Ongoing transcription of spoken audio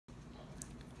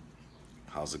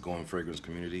How's it going, fragrance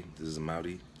community? This is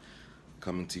Mouty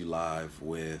coming to you live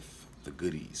with the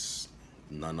goodies.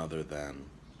 None other than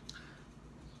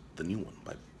the new one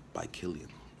by Kilian.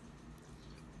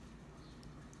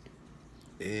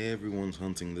 Everyone's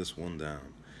hunting this one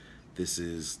down. This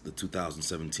is the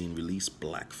 2017 release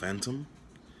Black Phantom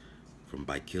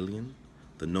by Kilian.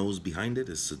 The nose behind it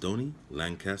is Sidoni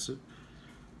Lancaster,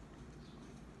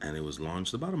 and it was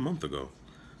launched about a month ago.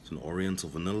 It's an Oriental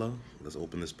Vanilla. Let's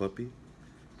open this puppy.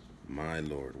 My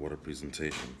lord, what a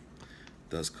presentation.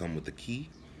 Does come with the key.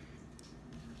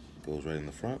 Goes right in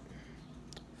the front.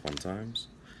 Fun times.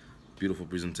 Beautiful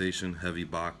presentation, heavy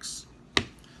box.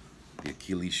 The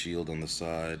Achilles shield on the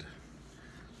side.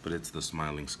 But it's the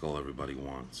smiling skull everybody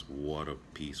wants. What a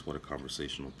piece, what a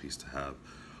conversational piece to have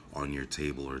on your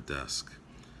table or desk.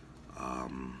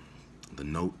 The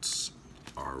notes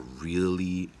are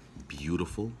really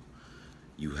beautiful.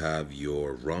 You have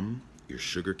your rum, your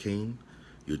sugar cane,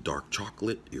 your dark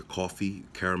chocolate, your coffee,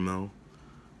 caramel,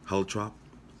 heliotrope,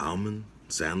 almond,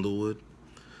 sandalwood.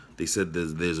 They said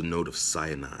there's a note of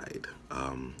cyanide.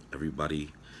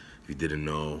 Everybody, if you didn't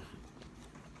know,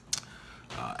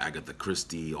 Agatha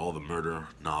Christie, all the murder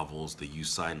novels, they use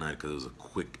cyanide because it was a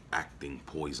quick-acting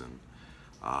poison.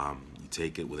 You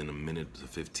take it within a minute to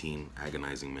 15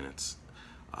 agonizing minutes.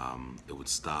 It would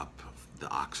stop the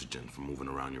oxygen from moving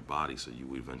around your body, so you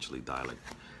would eventually die, like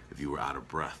if you were out of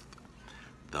breath.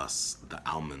 Thus, the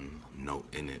almond note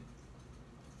in it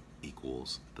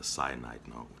equals the cyanide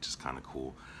note, which is kind of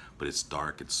cool. But it's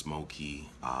dark, it's smoky,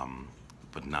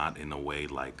 but not in a way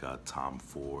like Tom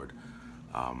Ford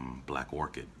Black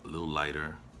Orchid. A little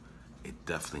lighter. It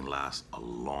definitely lasts a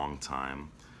long time.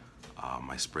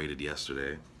 I sprayed it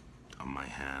yesterday on my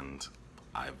hand.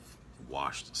 I've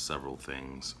washed several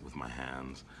things with my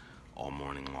hands all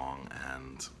morning long,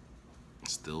 and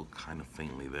it's still kind of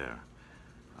faintly there.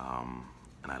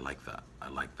 And I like that. I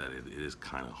like that it is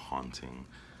kind of haunting,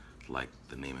 like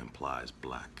the name implies,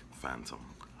 Black Phantom.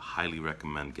 Highly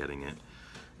recommend getting it.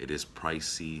 It is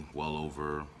pricey, well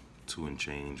over $2 and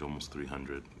change, almost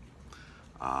 300.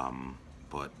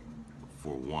 But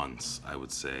for once, I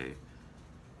would say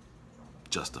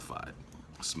justified.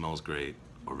 Smells great,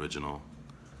 original,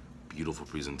 beautiful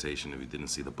presentation. If you didn't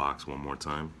see the box, one more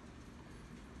time.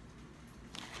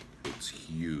 It's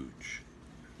huge.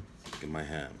 Look at my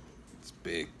hand. It's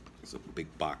big. It's a big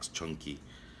box, chunky.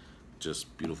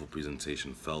 Just beautiful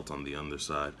presentation. Felt on the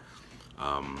underside.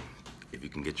 If you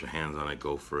can get your hands on it,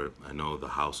 go for it. I know the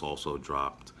house also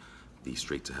dropped the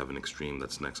Straight to Heaven Extreme.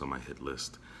 That's next on my hit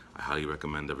list. I highly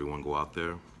recommend everyone go out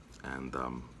there and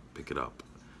pick it up.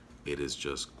 It is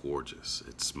just gorgeous.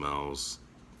 It smells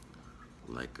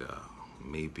like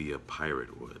maybe a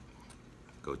pirate would.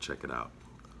 Go check it out.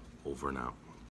 Over and out.